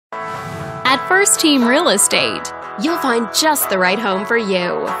At First Team Real Estate, you'll find just the right home for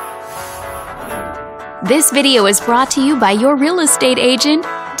you. This video is brought to you by your real estate agent,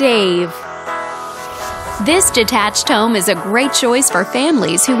 Dave. This detached home is a great choice for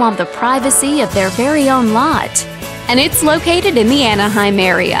families who want the privacy of their very own lot, and it's located in the Anaheim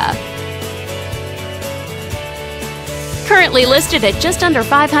area. Currently listed at just under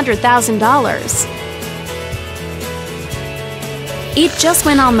 $500,000. It just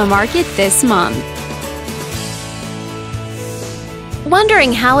went on the market this month.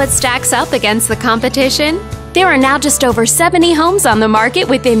 Wondering how it stacks up against the competition? There are now just over 70 homes on the market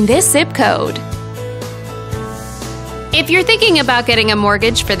within this zip code. If you're thinking about getting a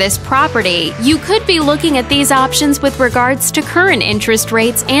mortgage for this property, you could be looking at these options with regards to current interest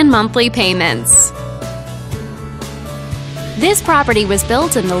rates and monthly payments. This property was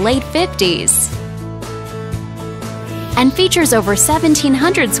built in the late 50s and features over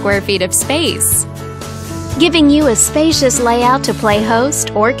 1,700 square feet of space, giving you a spacious layout to play host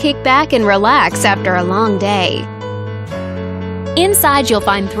or kick back and relax after a long day. Inside, you'll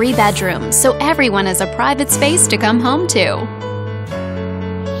find 3 bedrooms, so everyone has a private space to come home to,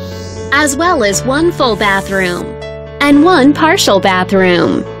 as well as 1 full bathroom and 1 partial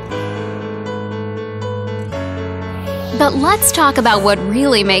bathroom. But let's talk about what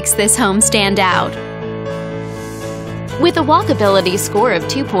really makes this home stand out. With a walkability score of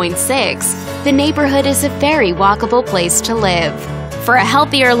 2.6, the neighborhood is a very walkable place to live. For a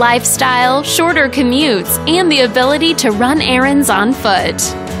healthier lifestyle, shorter commutes, and the ability to run errands on foot.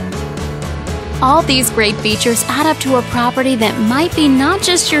 All these great features add up to a property that might be not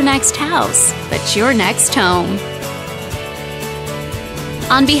just your next house, but your next home.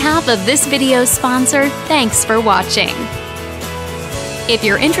 On behalf of this video's sponsor, thanks for watching. If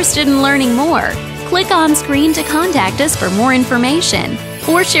you're interested in learning more, click on screen to contact us for more information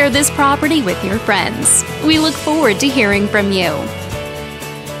or share this property with your friends. We look forward to hearing from you.